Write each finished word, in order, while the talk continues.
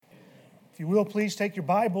you will, please take your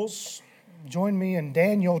Bibles. Join me in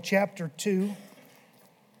Daniel chapter 2.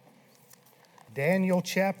 Daniel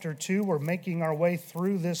chapter 2. We're making our way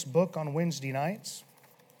through this book on Wednesday nights.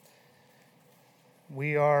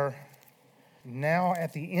 We are now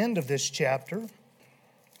at the end of this chapter.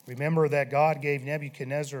 Remember that God gave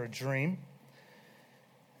Nebuchadnezzar a dream.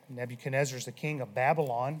 Nebuchadnezzar is the king of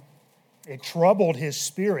Babylon. It troubled his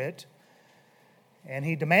spirit. And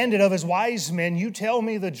he demanded of his wise men, "You tell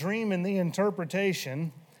me the dream and the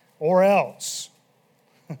interpretation, or else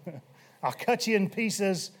I'll cut you in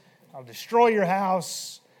pieces, I'll destroy your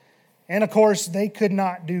house." And of course, they could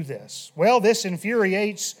not do this. Well, this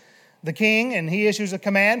infuriates the king, and he issues a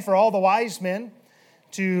command for all the wise men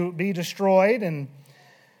to be destroyed. And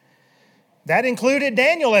that included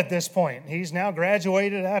Daniel at this point. He's now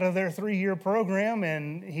graduated out of their 3-year program,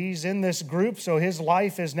 and he's in this group, so his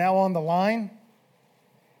life is now on the line.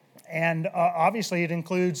 And obviously it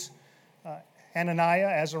includes Hananiah,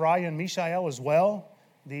 Azariah, and Mishael as well.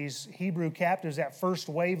 These Hebrew captives, that first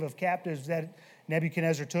wave of captives that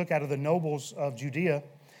Nebuchadnezzar took out of the nobles of Judea.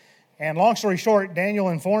 And long story short, Daniel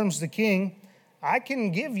informs the king, "I can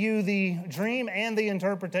give you the dream and the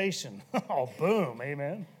interpretation." Oh, boom,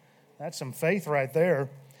 amen. That's some faith right there.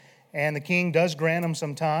 And the king does grant him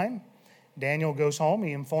some time. Daniel goes home.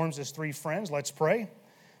 He informs his 3 friends, "Let's pray."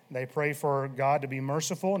 They pray for God to be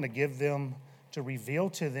merciful and to reveal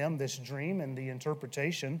to them this dream and the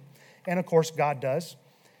interpretation. And of course, God does.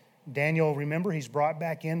 Daniel, remember, he's brought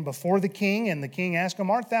back in before the king, and the king asks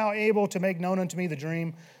him, "Art thou able to make known unto me the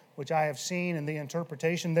dream which I have seen and the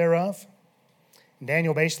interpretation thereof?" And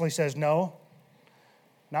Daniel basically says, "No,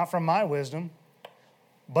 not from my wisdom,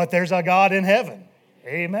 but there's a God in heaven."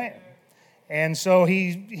 Amen. And so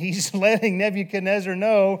he's letting Nebuchadnezzar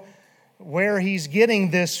know where he's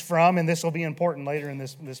getting this from, and this will be important later in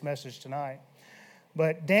this message tonight.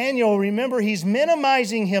 But Daniel, remember, he's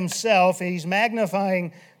minimizing himself, he's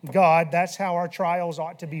magnifying God. That's how our trials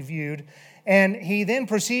ought to be viewed. And he then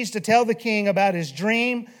proceeds to tell the king about his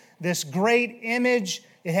dream, this great image.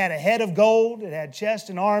 It had a head of gold, it had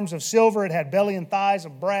chest and arms of silver, it had belly and thighs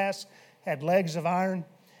of brass, had legs of iron,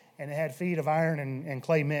 and it had feet of iron and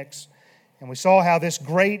clay mix. And we saw how this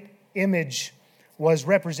great image was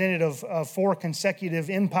representative of 4 consecutive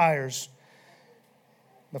empires.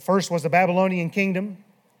 The first was the Babylonian kingdom.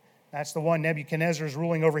 That's the one Nebuchadnezzar is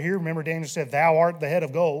ruling over here. Remember, Daniel said, "Thou art the head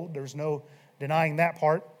of gold." There's no denying that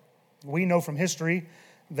part. We know from history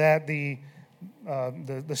that the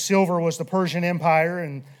silver was the Persian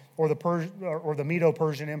Empire, or the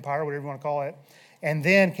Medo-Persian Empire, whatever you want to call it. And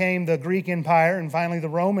then came the Greek Empire, and finally the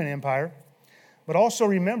Roman Empire. But also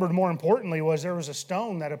remembered, more importantly, there was a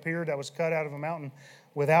stone that appeared that was cut out of a mountain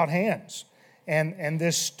without hands. And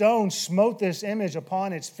this stone smote this image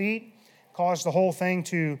upon its feet, caused the whole thing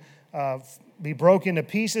to be broken to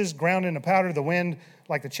pieces, ground into powder. The wind,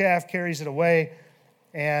 like the chaff, carries it away.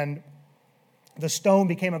 And the stone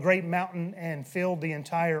became a great mountain and filled the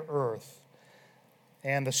entire earth.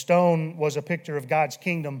 And the stone was a picture of God's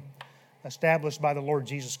kingdom established by the Lord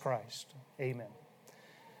Jesus Christ. Amen.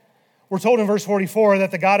 We're told in verse 44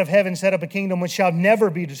 that the God of heaven set up a kingdom which shall never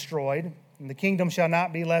be destroyed, and the kingdom shall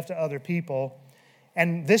not be left to other people.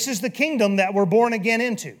 And this is the kingdom that we're born again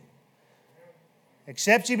into.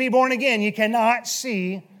 Except you be born again, you cannot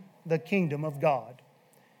see the kingdom of God.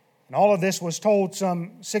 And all of this was told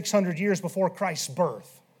some 600 years before Christ's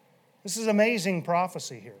birth. This is amazing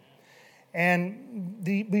prophecy here. And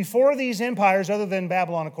before these empires, other than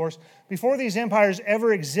Babylon, of course, before these empires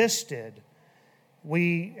ever existed,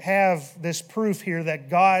 we have this proof here that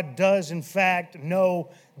God does, in fact, know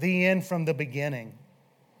the end from the beginning.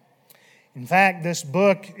 In fact, this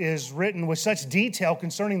book is written with such detail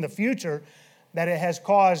concerning the future that it has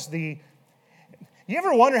caused You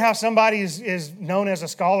ever wonder how somebody is known as a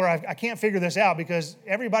scholar? I can't figure this out because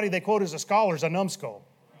everybody they quote as a scholar is a numbskull.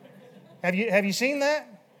 Have you seen that?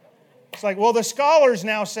 It's like, well, the scholars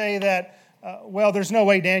now say that, there's no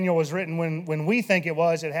way Daniel was written when we think it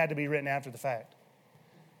was. It had to be written after the fact.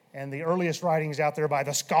 And the earliest writings out there by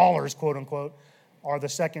the scholars, quote unquote, are the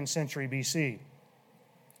 2nd century BC.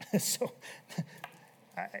 So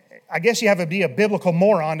I guess you have to be a biblical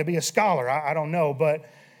moron to be a scholar. I don't know. But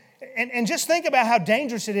and just think about how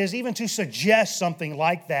dangerous it is even to suggest something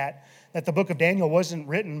like that the book of Daniel wasn't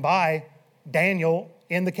written by Daniel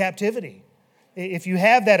in the captivity. If you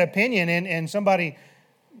have that opinion and somebody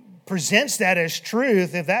presents that as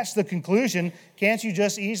truth, if that's the conclusion, can't you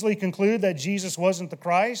just easily conclude that Jesus wasn't the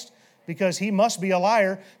Christ? Because he must be a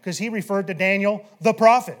liar, because he referred to Daniel, the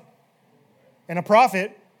prophet. And a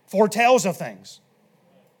prophet foretells of things,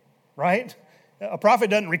 right? A prophet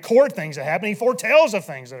doesn't record things that happen. He foretells of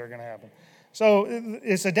things that are going to happen. So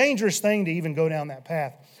it's a dangerous thing to even go down that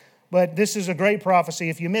path. But this is a great prophecy.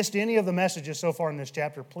 If you missed any of the messages so far in this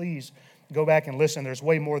chapter, please go back and listen. There's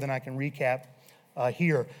way more than I can recap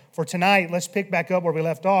here. For tonight, let's pick back up where we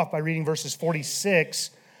left off by reading verses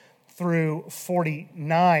 46 through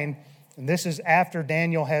 49. And this is after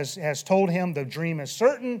Daniel has told him the dream is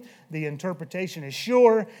certain, the interpretation is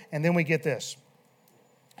sure, and then we get this.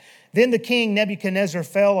 Then the king Nebuchadnezzar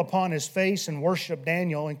fell upon his face and worshipped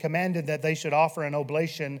Daniel and commanded that they should offer an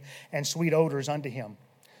oblation and sweet odors unto him.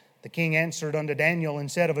 The king answered unto Daniel and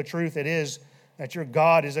said, Of a truth it is that your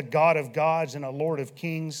God is a God of gods and a Lord of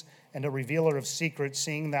kings and a revealer of secrets,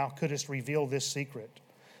 seeing thou couldest reveal this secret.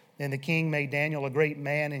 Then the king made Daniel a great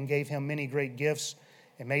man and gave him many great gifts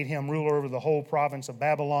and made him ruler over the whole province of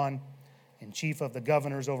Babylon and chief of the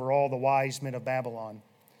governors over all the wise men of Babylon.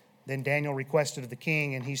 Then Daniel requested of the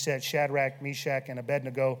king, and he set Shadrach, Meshach, and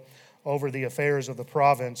Abednego over the affairs of the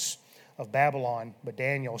province of Babylon, but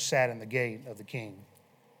Daniel sat in the gate of the king.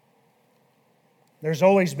 There's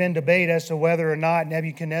always been debate as to whether or not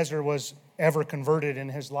Nebuchadnezzar was ever converted in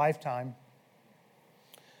his lifetime.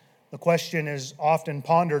 The question is often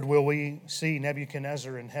pondered, will we see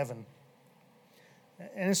Nebuchadnezzar in heaven?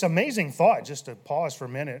 And it's an amazing thought just to pause for a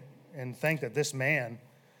minute and think that this man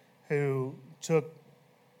who took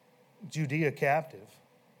Judea captive,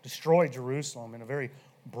 destroyed Jerusalem in a very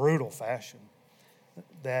brutal fashion,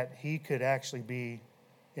 that he could actually be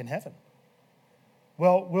in heaven.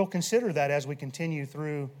 Well, we'll consider that as we continue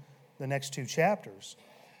through the next two chapters.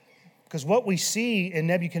 Because what we see in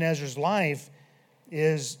Nebuchadnezzar's life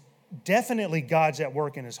is definitely God's at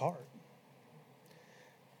work in his heart.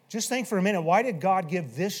 Just think for a minute, why did God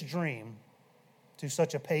give this dream to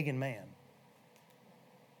such a pagan man?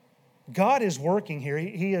 God is working here.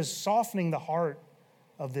 He is softening the heart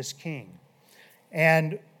of this king.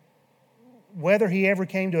 And whether he ever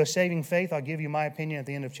came to a saving faith, I'll give you my opinion at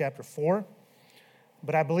the end of chapter 4.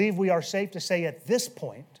 But I believe we are safe to say at this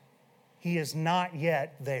point, he is not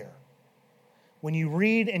yet there. When you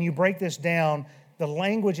read and you break this down, the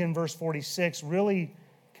language in verse 46 really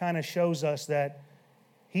kind of shows us that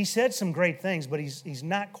he said some great things, but he's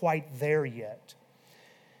not quite there yet.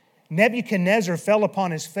 Nebuchadnezzar fell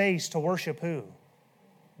upon his face to worship who?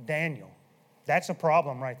 Daniel. That's a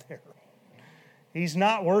problem right there. He's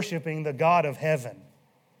not worshiping the God of heaven.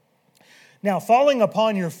 Now, falling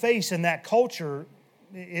upon your face in that culture,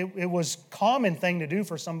 it was a common thing to do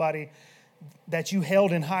for somebody that you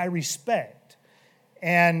held in high respect.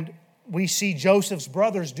 And we see Joseph's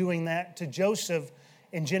brothers doing that to Joseph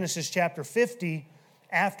in Genesis chapter 50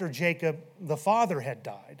 after Jacob, the father, had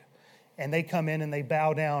died. And they come in and they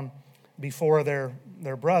bow down before their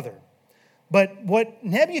brother. But what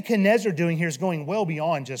Nebuchadnezzar doing here is going well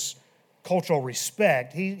beyond just cultural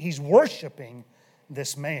respect. He's worshiping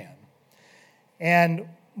this man. And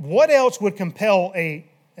what else would compel a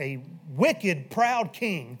wicked, proud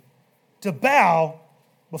king to bow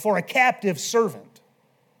before a captive servant?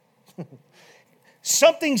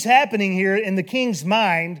 Something's happening here in the king's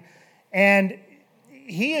mind, and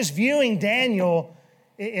he is viewing Daniel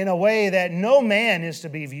in a way that no man is to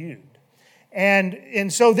be viewed.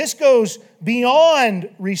 And so this goes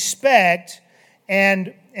beyond respect,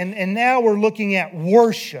 and now we're looking at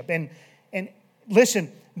worship. And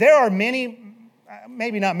listen, there are many,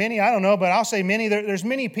 maybe not many, I don't know, but I'll say many. There's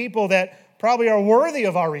many people that probably are worthy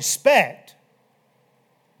of our respect,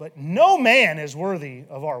 but no man is worthy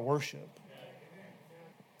of our worship.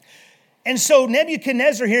 And so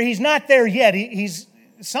Nebuchadnezzar here, he's not there yet.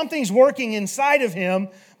 Something's working inside of him,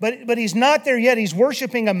 but he's not there yet. He's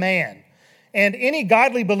worshiping a man. And any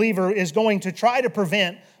godly believer is going to try to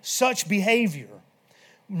prevent such behavior.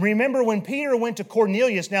 Remember when Peter went to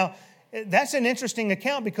Cornelius. Now, that's an interesting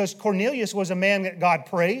account because Cornelius was a man that God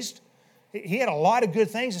praised. He had a lot of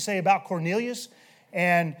good things to say about Cornelius.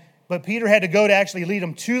 But Peter had to go to actually lead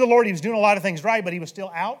him to the Lord. He was doing a lot of things right, but he was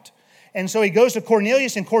still out. And so he goes to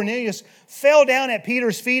Cornelius, and Cornelius fell down at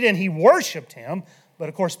Peter's feet and he worshiped him. But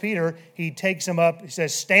of course, Peter, he takes him up. He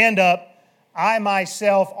says, "Stand up. I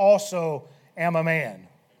myself also am a man.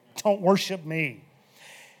 Don't worship me."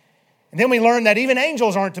 And then we learn that even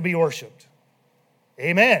angels aren't to be worshiped.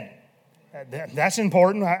 Amen. That's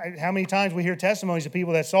important. How many times we hear testimonies of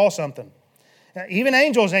people that saw something? Even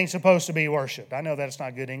angels ain't supposed to be worshiped. I know that's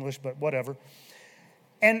not good English, but whatever.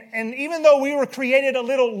 And even though we were created a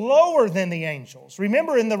little lower than the angels,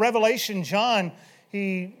 remember in the Revelation, John,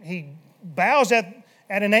 he bows at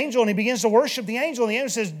an angel and he begins to worship the angel. And the angel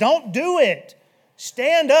says, "Don't do it.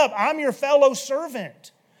 Stand up. I'm your fellow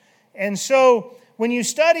servant." And so when you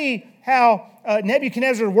study how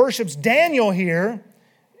Nebuchadnezzar worships Daniel here,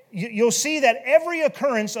 you'll see that every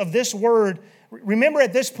occurrence of this word, remember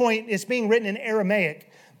at this point it's being written in Aramaic.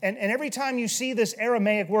 And every time you see this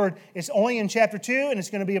Aramaic word, it's only in chapter 2, and it's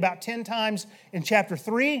going to be about 10 times in chapter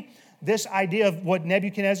 3. This idea of what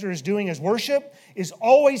Nebuchadnezzar is doing as worship is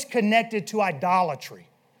always connected to idolatry.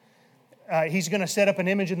 He's going to set up an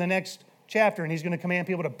image in the next chapter, and he's going to command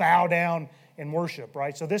people to bow down and worship,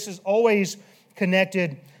 right? So this is always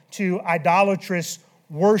connected to idolatrous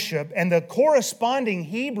worship. And the corresponding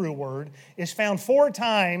Hebrew word is found 4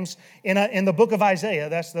 times in the book of Isaiah.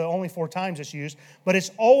 That's the only 4 times it's used. But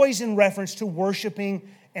it's always in reference to worshiping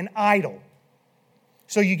an idol.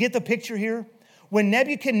 So you get the picture here? When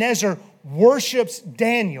Nebuchadnezzar worships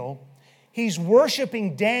Daniel, he's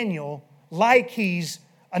worshiping Daniel like he's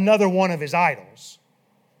another one of his idols.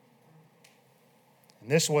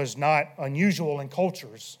 And this was not unusual in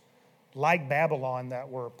cultures like Babylon that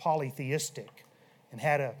were polytheistic and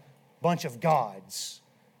had a bunch of gods.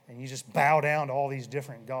 And you just bow down to all these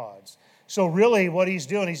different gods. So really what he's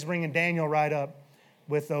doing, he's bringing Daniel right up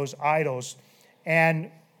with those idols.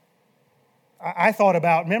 And I thought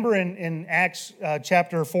about, remember in Acts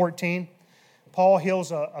chapter 14, Paul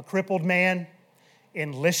heals a crippled man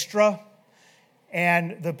in Lystra,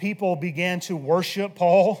 and the people began to worship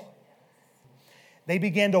Paul. They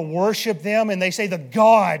began to worship them, and they say, the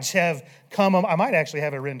gods have come. I might actually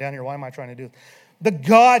have it written down here. Why am I trying to do this? The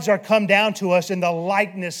gods are come down to us in the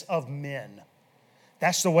likeness of men.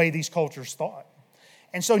 That's the way these cultures thought.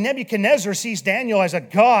 And so Nebuchadnezzar sees Daniel as a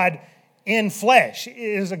god in flesh. It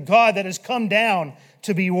is a God that has come down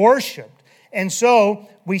to be worshipped. And so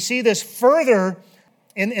we see this further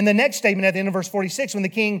in the next statement at the end of verse 46, when the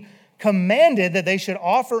king commanded that they should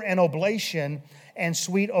offer an oblation and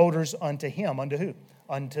sweet odors unto him. Unto who?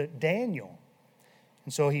 Unto Daniel.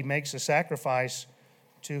 And so he makes a sacrifice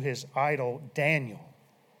to his idol, Daniel,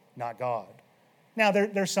 not God. Now,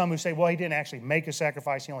 there's some who say, well, he didn't actually make a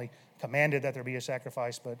sacrifice. He only commanded that there be a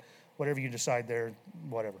sacrifice, but whatever you decide there,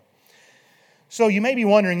 whatever. So you may be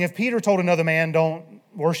wondering, if Peter told another man, don't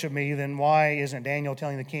worship me, then why isn't Daniel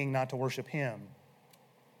telling the king not to worship him?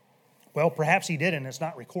 Well, perhaps he did, and it's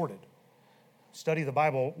not recorded. Study the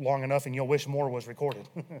Bible long enough, and you'll wish more was recorded.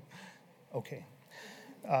 Okay.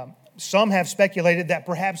 Some have speculated that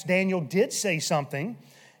perhaps Daniel did say something.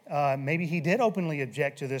 Maybe he did openly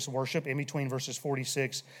object to this worship in between verses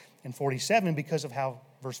 46 and 47 because of how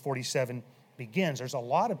verse 47 begins. There's a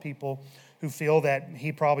lot of people who feel that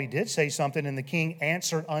he probably did say something, and the king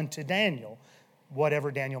answered unto Daniel, whatever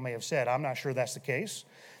Daniel may have said. I'm not sure that's the case,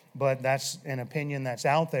 but that's an opinion that's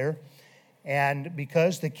out there. And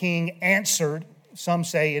because the king answered, some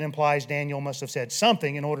say it implies Daniel must have said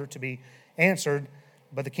something in order to be answered,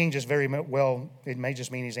 but the king just very well, it may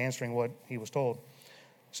just mean he's answering what he was told.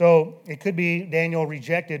 So it could be Daniel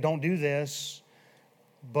rejected, don't do this,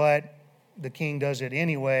 but the king does it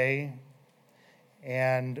anyway.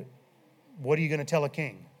 And what are you going to tell a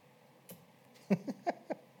king?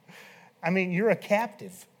 I mean, you're a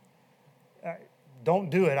captive. Don't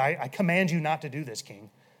do it. I command you not to do this, king.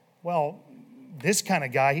 Well, this kind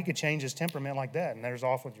of guy, he could change his temperament like that, and there's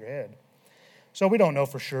off with your head. So we don't know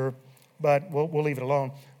for sure, but we'll leave it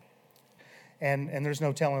alone. And there's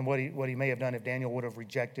no telling what he may have done if Daniel would have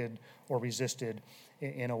rejected or resisted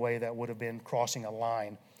in a way that would have been crossing a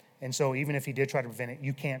line. And so even if he did try to prevent it,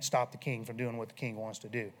 you can't stop the king from doing what the king wants to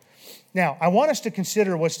do. Now, I want us to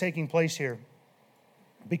consider what's taking place here,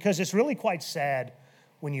 because it's really quite sad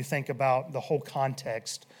when you think about the whole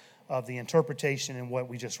context of the interpretation and what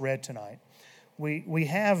we just read tonight. We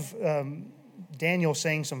have Daniel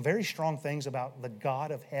saying some very strong things about the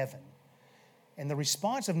God of heaven. And the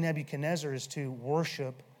response of Nebuchadnezzar is to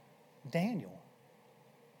worship Daniel.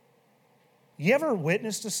 You ever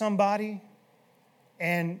witness to somebody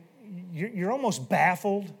and you're almost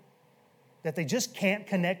baffled that they just can't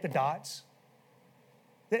connect the dots?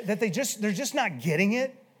 That they're just not getting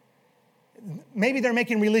it? Maybe they're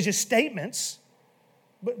making religious statements,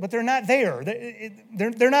 but they're not there.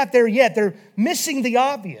 They're not there yet. They're missing the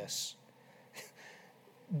obvious.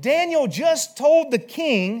 Daniel just told the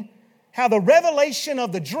king how the revelation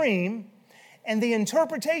of the dream and the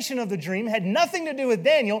interpretation of the dream had nothing to do with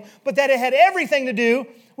Daniel, but that it had everything to do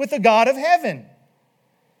with the God of heaven.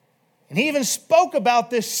 And he even spoke about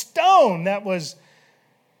this stone that was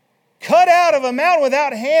cut out of a mountain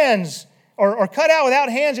without hands, or cut out without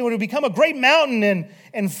hands, and would become a great mountain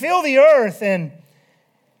and fill the earth. And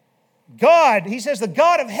God, he says, the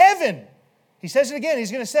God of heaven, he says it again,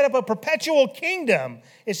 he's going to set up a perpetual kingdom.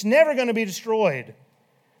 It's never going to be destroyed.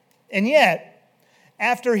 And yet,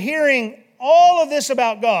 after hearing all of this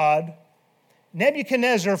about God,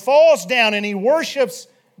 Nebuchadnezzar falls down and he worships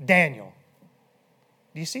Daniel.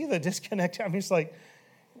 Do you see the disconnect? I mean, it's like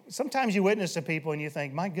sometimes you witness to people and you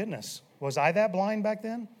think, my goodness, was I that blind back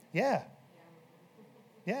then? Yeah.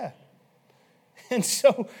 And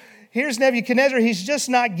so here's Nebuchadnezzar. He's just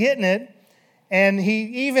not getting it. And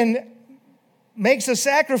he even makes a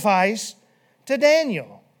sacrifice to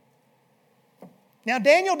Daniel. Now,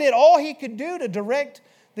 Daniel did all he could do to direct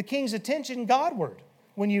the king's attention Godward.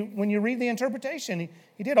 When you read the interpretation,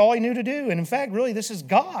 he did all he knew to do. And in fact, really, this is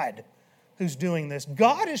God who's doing this.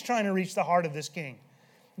 God is trying to reach the heart of this king.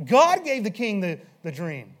 God gave the king the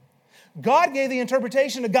dream. God gave the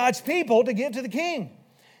interpretation to God's people to give to the king.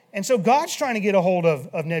 And so God's trying to get a hold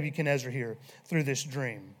of Nebuchadnezzar here through this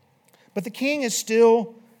dream. But the king is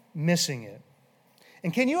still missing it.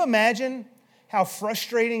 And can you imagine how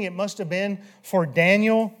frustrating it must have been for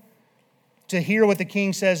Daniel to hear what the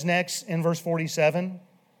king says next in verse 47?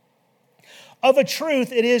 Of a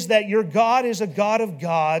truth, it is that your God is a God of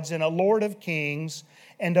gods and a Lord of kings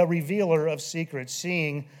and a revealer of secrets,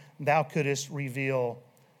 seeing thou couldst reveal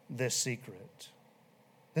this secret.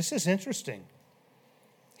 This is interesting.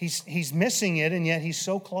 He's missing it, and yet he's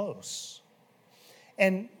so close.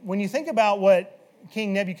 And when you think about what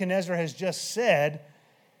King Nebuchadnezzar has just said,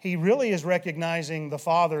 he really is recognizing the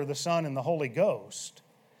Father, the Son, and the Holy Ghost.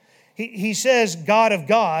 He says God of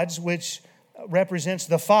gods, which represents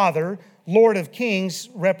the Father, Lord of kings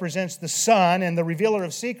represents the Son, and the revealer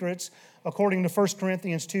of secrets, according to 1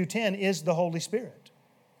 Corinthians 2:10, is the Holy Spirit.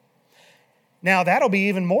 Now, that'll be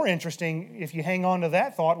even more interesting if you hang on to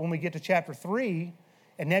that thought when we get to chapter 3,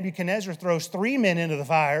 and Nebuchadnezzar throws 3 men into the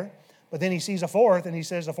fire, but then he sees a fourth, and he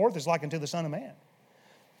says the fourth is like unto the Son of Man.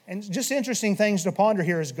 And just interesting things to ponder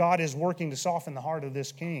here as God is working to soften the heart of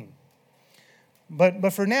this king.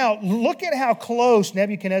 But for now, look at how close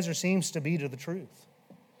Nebuchadnezzar seems to be to the truth.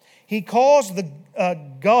 He calls the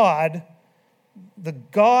God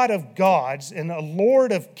of gods and a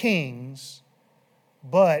Lord of kings,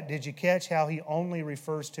 but did you catch how he only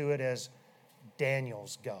refers to it as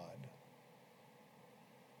Daniel's God?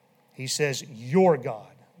 He says, your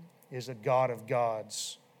God is a God of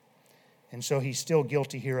gods. And so he's still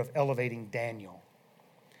guilty here of elevating Daniel.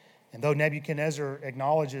 And though Nebuchadnezzar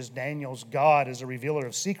acknowledges Daniel's God as a revealer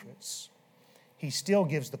of secrets, he still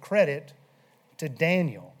gives the credit to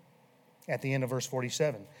Daniel at the end of verse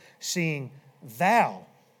 47, seeing thou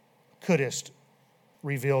couldst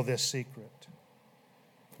reveal this secret.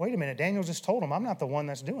 Wait a minute, Daniel just told him, I'm not the one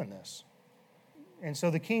that's doing this. And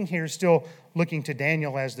so the king here is still looking to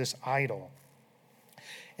Daniel as this idol.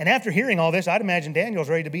 And after hearing all this, I'd imagine Daniel's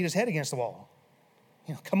ready to beat his head against the wall.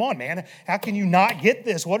 You know, come on, man. How can you not get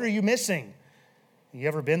this? What are you missing? You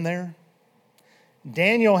ever been there?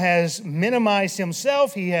 Daniel has minimized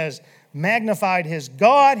himself. He has magnified his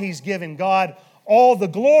God. He's given God all the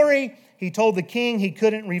glory. He told the king he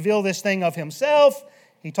couldn't reveal this thing of himself.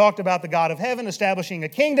 He talked about the God of heaven establishing a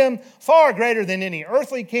kingdom far greater than any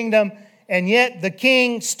earthly kingdom. And yet the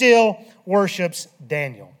king still worships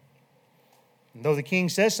Daniel. And though the king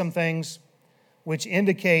says some things which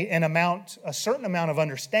indicate a certain amount of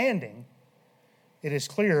understanding, it is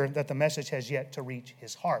clear that the message has yet to reach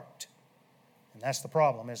his heart. And that's the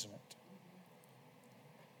problem, isn't it?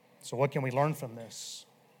 So what can we learn from this?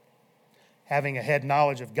 Having a head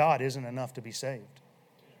knowledge of God isn't enough to be saved.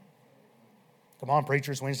 Come on,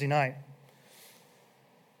 preachers, Wednesday night.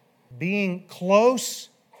 Being close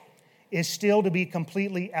is still to be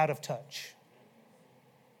completely out of touch.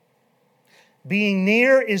 Being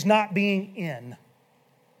near is not being in.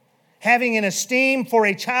 Having an esteem for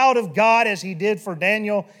a child of God as he did for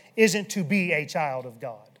Daniel isn't to be a child of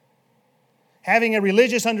God. Having a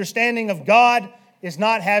religious understanding of God is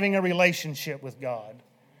not having a relationship with God.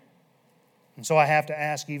 And so I have to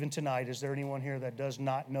ask even tonight, is there anyone here that does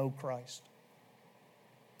not know Christ?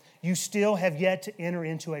 You still have yet to enter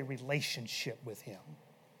into a relationship with him.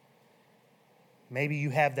 Maybe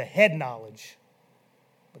you have the head knowledge,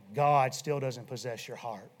 but God still doesn't possess your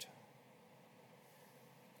heart.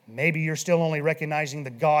 Maybe you're still only recognizing the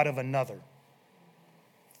God of another.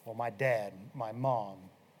 Or my dad, my mom,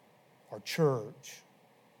 or church.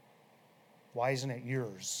 Why isn't it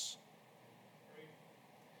yours?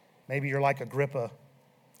 Maybe you're like Agrippa,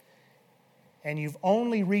 and you've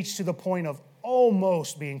only reached to the point of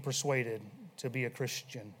almost being persuaded to be a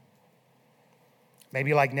Christian.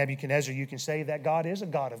 Maybe like Nebuchadnezzar, you can say that God is a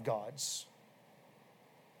God of gods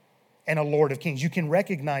and a Lord of kings. You can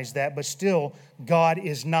recognize that, but still, God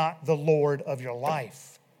is not the Lord of your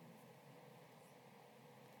life.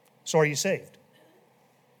 So are you saved?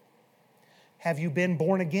 Have you been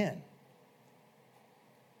born again?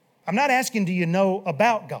 I'm not asking, do you know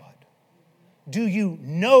about God? Do you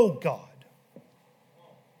know God?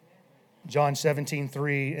 John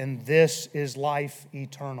 17:3, and this is life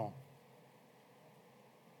eternal.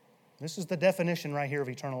 This is the definition right here of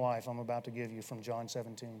eternal life I'm about to give you from John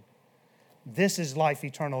 17. This is life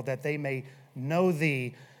eternal, that they may know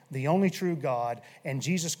thee, the only true God, and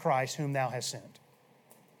Jesus Christ, whom thou hast sent.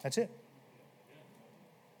 That's it.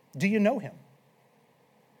 Do you know him?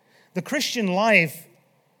 The Christian life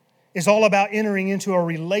is all about entering into a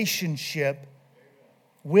relationship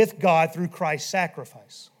with God through Christ's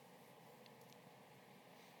sacrifice.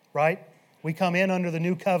 Right? We come in under the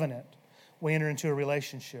new covenant. We enter into a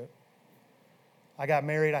relationship. I got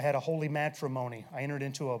married. I had a holy matrimony. I entered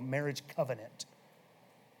into a marriage covenant.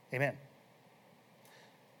 Amen.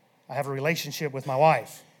 I have a relationship with my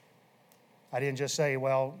wife. I didn't just say,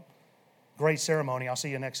 well, great ceremony. I'll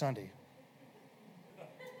see you next Sunday.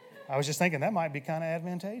 I was just thinking that might be kind of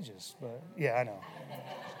advantageous. But yeah, I know.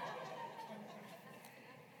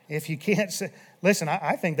 If you can't say, listen,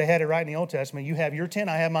 I think they had it right in the Old Testament. You have your tent,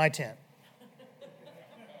 I have my tent.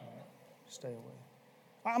 Stay away.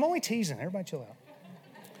 I'm only teasing. Everybody chill out.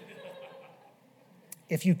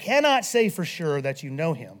 If you cannot say for sure that you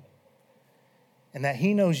know him and that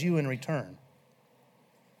he knows you in return,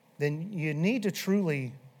 then you need to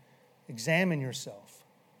truly examine yourself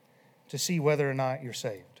to see whether or not you're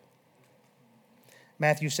saved.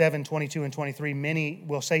 Matthew 7:22 and 23, many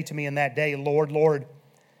will say to me in that day, Lord, Lord,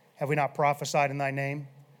 have we not prophesied in thy name?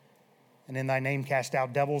 And in thy name cast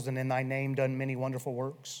out devils, and in thy name done many wonderful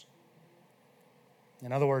works?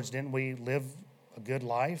 In other words, didn't we live a good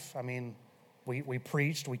life? I mean, we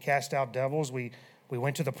preached, we cast out devils, we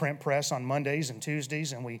went to the print press on Mondays and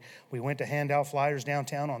Tuesdays, and we went to hand out flyers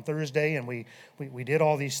downtown on Thursday, and we did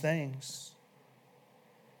all these things.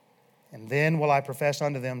 And then will I profess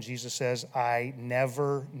unto them, Jesus says, I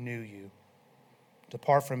never knew you.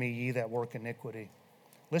 Depart from me, ye that work iniquity.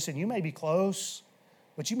 Listen, you may be close,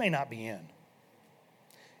 but you may not be in.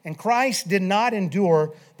 And Christ did not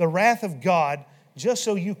endure the wrath of God just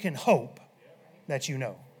so you can hope that you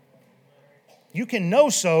know. You can know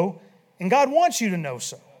so, and God wants you to know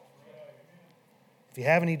so. If you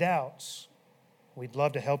have any doubts, we'd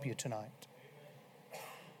love to help you tonight.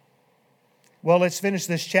 Well, let's finish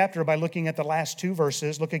this chapter by looking at the last two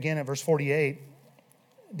verses. Look again at verse 48.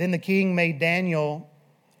 Then the king made Daniel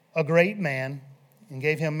a great man, and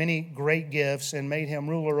gave him many great gifts, and made him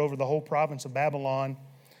ruler over the whole province of Babylon,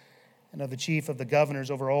 and of the chief of the governors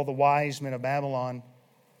over all the wise men of Babylon.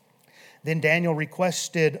 Then Daniel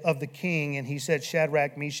requested of the king, and he set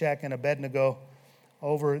Shadrach, Meshach, and Abednego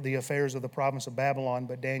over the affairs of the province of Babylon,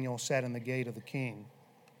 but Daniel sat in the gate of the king.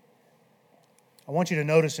 I want you to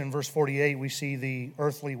notice in verse 48, we see the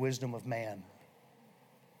earthly wisdom of man.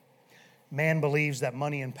 Man believes that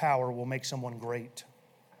money and power will make someone great.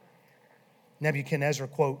 Nebuchadnezzar,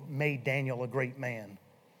 quote, made Daniel a great man.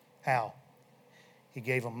 How? He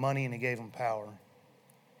gave him money and he gave him power.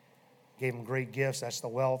 He gave him great gifts, that's the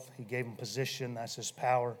wealth. He gave him position, that's his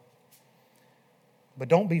power. But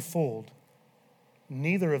don't be fooled.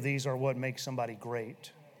 Neither of these are what makes somebody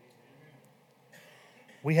great.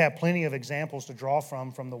 We have plenty of examples to draw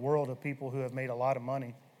from the world of people who have made a lot of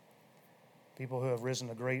money, people who have risen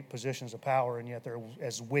to great positions of power, and yet they're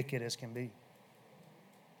as wicked as can be.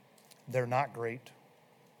 They're not great.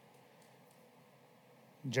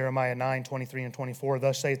 Jeremiah 9:23 and 24,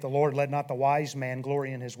 thus saith the Lord, let not the wise man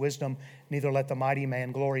glory in his wisdom, neither let the mighty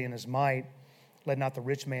man glory in his might. Let not the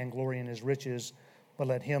rich man glory in his riches, but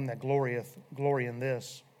let him that glorieth glory in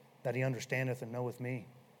this, that he understandeth and knoweth me.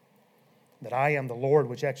 That I am the Lord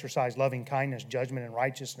which exercise loving kindness, judgment, and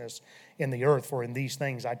righteousness in the earth, for in these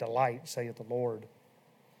things I delight, saith the Lord.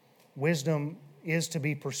 Wisdom is to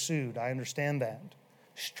be pursued. I understand that.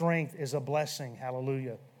 Strength is a blessing.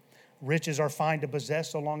 Hallelujah. Riches are fine to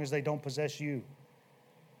possess so long as they don't possess you.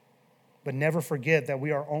 But never forget that we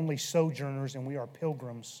are only sojourners and we are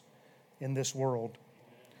pilgrims in this world.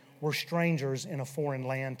 We're strangers in a foreign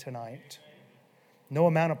land tonight. No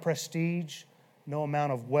amount of prestige, no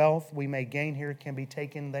amount of wealth we may gain here can be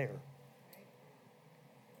taken there.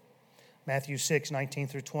 Matthew 6:19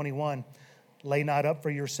 through 21. Lay not up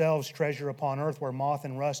for yourselves treasure upon earth, where moth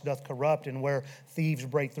and rust doth corrupt, and where thieves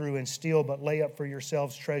break through and steal, but lay up for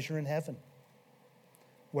yourselves treasure in heaven,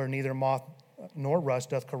 where neither moth nor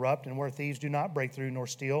rust doth corrupt, and where thieves do not break through nor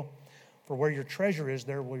steal. For where your treasure is,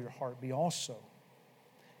 there will your heart be also.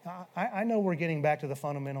 I know we're getting back to the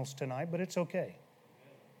fundamentals tonight, but it's okay.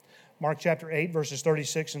 Mark chapter 8, verses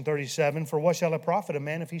 36 and 37. For what shall it profit a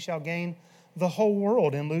man if he shall gain the whole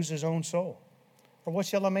world and lose his own soul? Or what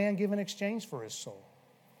shall a man give in exchange for his soul?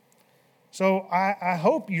 So I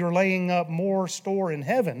hope you're laying up more store in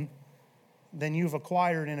heaven than you've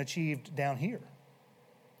acquired and achieved down here.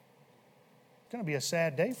 going to be a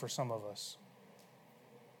sad day for some of us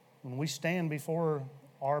when we stand before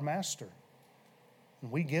our Master and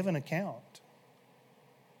we give an account.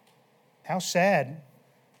 How sad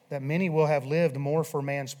that many will have lived more for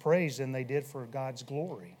man's praise than they did for God's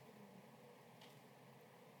glory.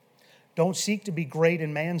 Don't seek to be great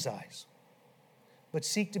in man's eyes, but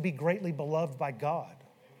seek to be greatly beloved by God.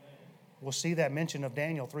 We'll see that mention of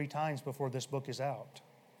Daniel 3 times before this book is out.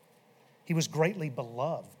 He was greatly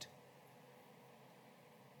beloved.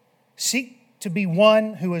 Seek to be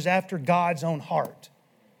one who is after God's own heart.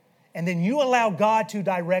 And then you allow God to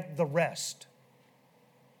direct the rest.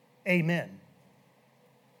 Amen.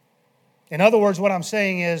 In other words, what I'm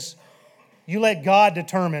saying is, you let God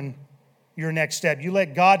determine your next step. You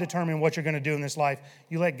let God determine what you're going to do in this life.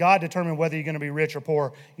 You let God determine whether you're going to be rich or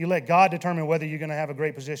poor. You let God determine whether you're going to have a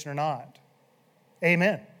great position or not.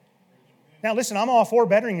 Amen. Now listen, I'm all for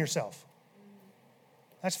bettering yourself.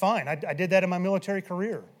 That's fine. I did that in my military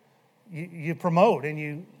career. You promote,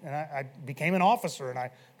 and I became an officer, and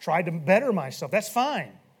I tried to better myself. That's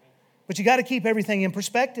fine. But you got to keep everything in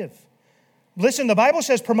perspective. Listen, the Bible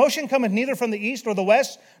says, promotion cometh neither from the east nor the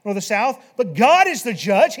west nor the south, but God is the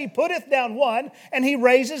judge. He putteth down one, and He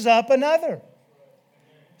raises up another.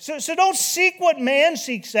 So don't seek what man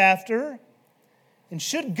seeks after. And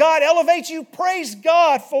should God elevate you, praise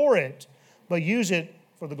God for it, but use it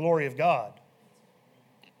for the glory of God.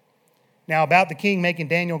 Now, about the king making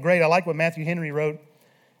Daniel great, I like what Matthew Henry wrote.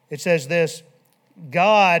 It says this: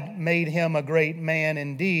 God made him a great man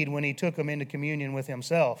indeed when He took him into communion with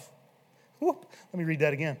Himself. Whoop, let me read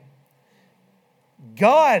that again.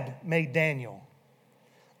 God made Daniel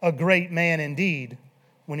a great man indeed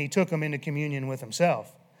when He took him into communion with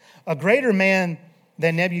Himself. A greater man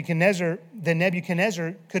than Nebuchadnezzar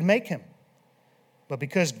could make him. But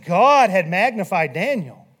because God had magnified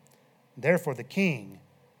Daniel, therefore the king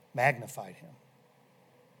magnified him.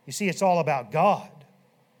 You see, it's all about God.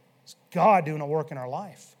 It's God doing a work in our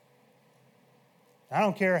life. I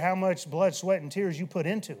don't care how much blood, sweat, and tears you put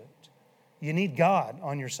into it. You need God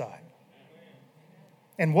on your side.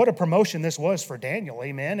 And what a promotion this was for Daniel,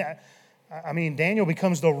 amen. I mean, Daniel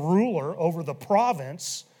becomes the ruler over the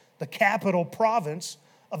province, the capital province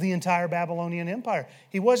of the entire Babylonian Empire.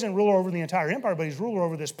 He wasn't ruler over the entire empire, but he's ruler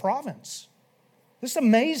over this province. This is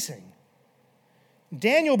amazing.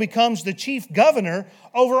 Daniel becomes the chief governor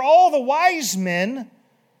over all the wise men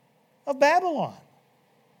of Babylon.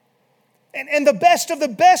 And the best of the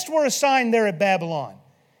best were assigned there at Babylon.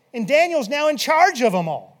 And Daniel's now in charge of them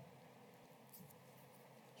all.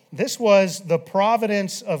 This was the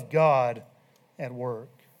providence of God at work.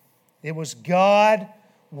 It was God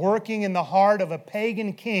working in the heart of a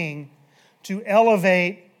pagan king to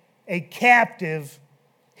elevate a captive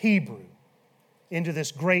Hebrew into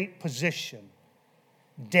this great position.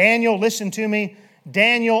 Daniel, listen to me,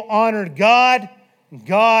 Daniel honored God,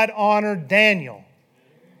 God honored Daniel.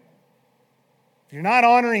 If you're not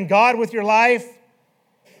honoring God with your life,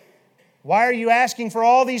 why are you asking for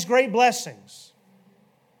all these great blessings?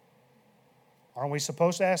 Aren't we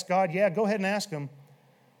supposed to ask God? Yeah, go ahead and ask Him.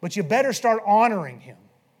 But you better start honoring Him.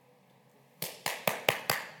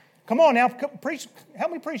 Come on now, preach.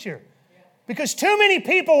 Help me preach here. Because too many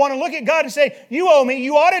people want to look at God and say, you owe me,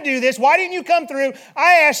 you ought to do this. Why didn't you come through?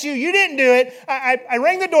 I asked you, you didn't do it. I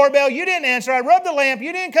rang the doorbell, you didn't answer. I rubbed the lamp,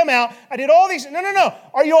 you didn't come out. I did all these. No.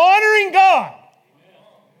 Are you honoring God?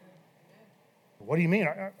 What do you mean?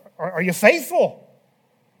 Are you faithful?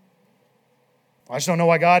 I just don't know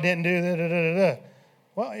why God didn't do that.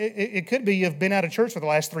 Well, it could be you've been out of church for the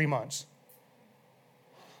last 3 months.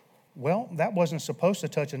 Well, that wasn't supposed to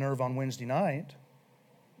touch a nerve on Wednesday night.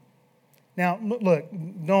 Now, look,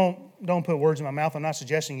 don't put words in my mouth. I'm not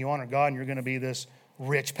suggesting you honor God and you're going to be this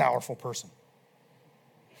rich, powerful person.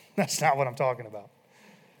 That's not what I'm talking about.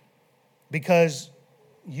 Because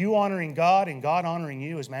you honoring God and God honoring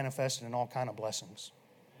you is manifested in all kinds of blessings.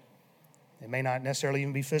 It may not necessarily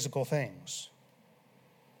even be physical things.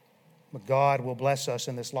 But God will bless us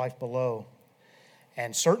in this life below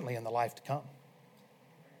and certainly in the life to come.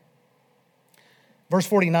 Verse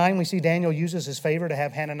 49, we see Daniel uses his favor to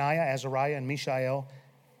have Hananiah, Azariah, and Mishael,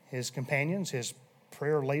 his companions, his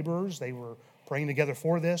prayer laborers. They were praying together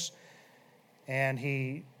for this. And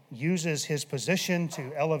he uses his position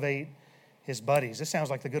to elevate his buddies. This sounds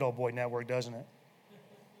like the good old boy network, doesn't it?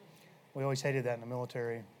 We always hated that in the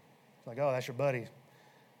military. It's like, oh, that's your buddy.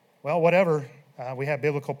 Well, whatever. We have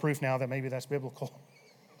biblical proof now that maybe that's biblical.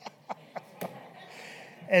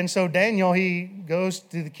 And so Daniel, he goes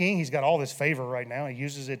to the king. He's got all this favor right now. He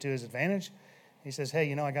uses it to his advantage. He says,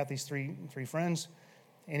 hey, I got these three friends.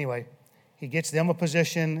 Anyway, he gets them a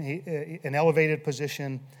position, an elevated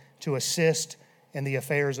position to assist in the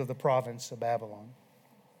affairs of the province of Babylon.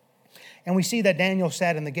 And we see that Daniel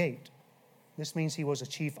sat in the gate. This means he was a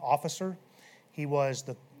chief officer. He was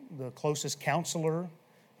the closest counselor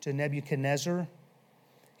to Nebuchadnezzar.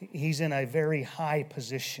 He's in a very high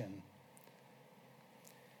position.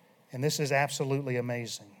 And this is absolutely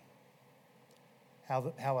amazing.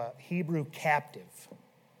 How a Hebrew captive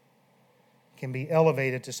can be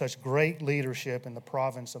elevated to such great leadership in the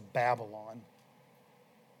province of Babylon.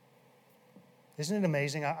 Isn't it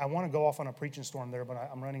amazing? I want to go off on a preaching storm there, but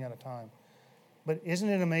I'm running out of time. But isn't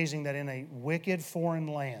it amazing that in a wicked foreign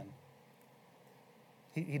land,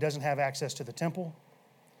 he doesn't have access to the temple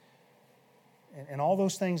and all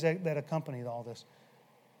those things that accompany all this.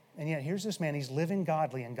 And yet here's this man, he's living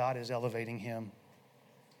godly and God is elevating him.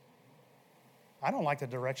 I don't like the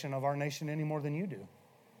direction of our nation any more than you do.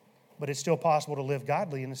 But it's still possible to live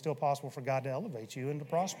godly, and it's still possible for God to elevate you and to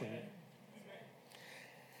prosper you.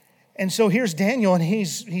 And so here's Daniel, and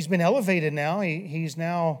he's been elevated now. He's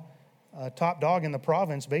now top dog in the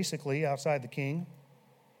province, basically, outside the king.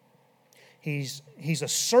 He's a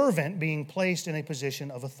servant being placed in a position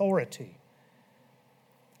of authority.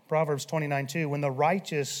 Proverbs 29:2, when the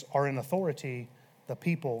righteous are in authority, the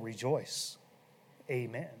people rejoice.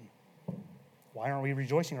 Amen. Why aren't we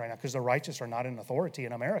rejoicing right now? Because the righteous are not in authority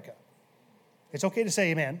in America. It's okay to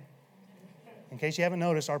say amen. In case you haven't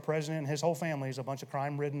noticed, our president and his whole family is a bunch of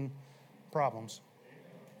crime-ridden problems.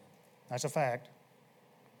 That's a fact.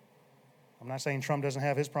 I'm not saying Trump doesn't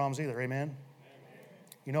have his problems either. Amen.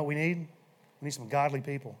 You know what we need? We need some godly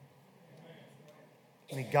people.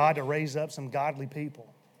 We need God to raise up some godly people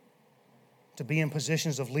to be in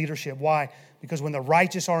positions of leadership. Why? Because when the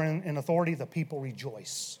righteous are in authority, the people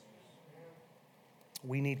rejoice.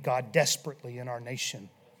 We need God desperately in our nation.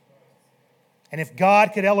 And if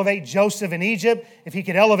God could elevate Joseph in Egypt, if he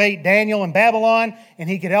could elevate Daniel in Babylon, and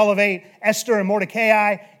he could elevate Esther and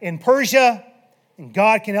Mordecai in Persia, and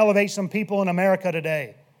God can elevate some people in America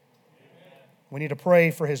today. We need to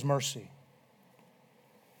pray for his mercy.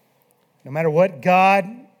 No matter what God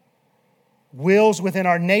wills within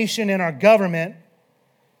our nation and our government,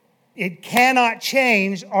 it cannot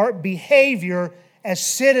change our behavior as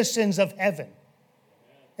citizens of heaven.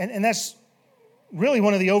 And that's really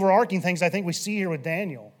one of the overarching things I think we see here with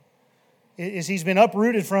Daniel, is he's been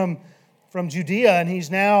uprooted from Judea, and he's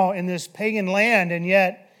now in this pagan land, and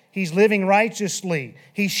yet he's living righteously.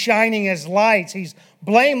 He's shining as lights. He's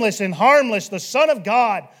blameless and harmless, the Son of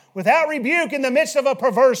God, without rebuke in the midst of a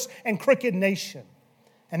perverse and crooked nation.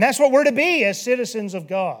 And that's what we're to be as citizens of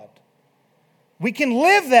God. We can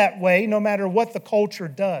live that way no matter what the culture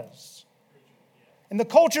does. And the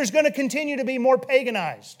culture is going to continue to be more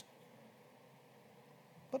paganized.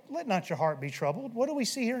 But let not your heart be troubled. What do we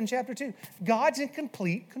see here in chapter 2? God's in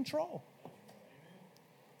complete control.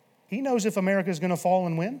 He knows if America is going to fall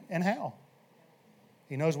and win and how.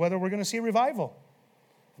 He knows whether we're going to see a revival.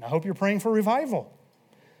 And I hope you're praying for revival.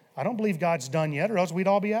 I don't believe God's done yet, or else we'd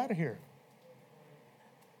all be out of here.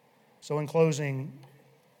 So in closing,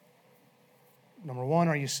 number one,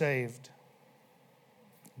 are you saved?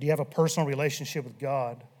 Do you have a personal relationship with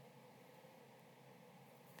God?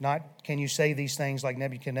 Not can you say these things like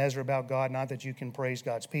Nebuchadnezzar about God, not that you can praise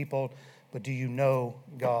God's people, but do you know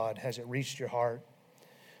God? Has it reached your heart?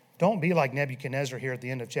 Don't be like Nebuchadnezzar here at the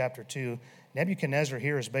end of chapter 2. Nebuchadnezzar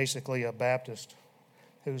here is basically a Baptist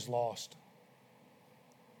who's lost.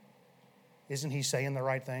 Isn't he saying the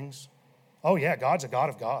right things? Oh yeah, God's a God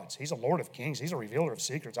of gods. He's a Lord of kings. He's a revealer of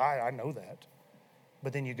secrets. I know that.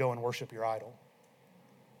 But then you go and worship your idol.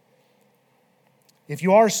 If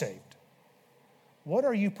you are saved, what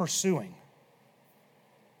are you pursuing?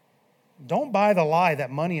 Don't buy the lie that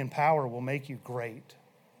money and power will make you great.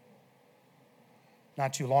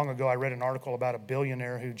 Not too long ago, I read an article about a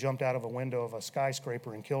billionaire who jumped out of a window of a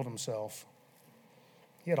skyscraper and killed himself.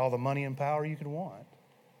 He had all the money and power you could want.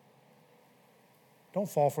 Don't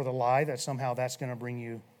fall for the lie that somehow that's going to bring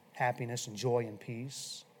you happiness and joy and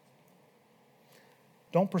peace.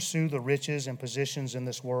 Don't pursue the riches and positions in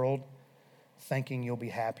this world thinking you'll be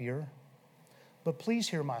happier. But please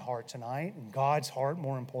hear my heart tonight, and God's heart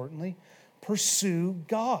more importantly. Pursue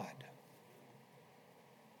God.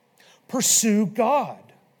 Pursue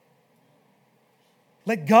God.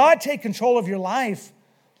 Let God take control of your life.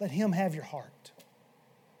 Let Him have your heart.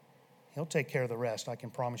 He'll take care of the rest. I can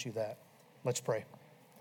promise you that. Let's pray.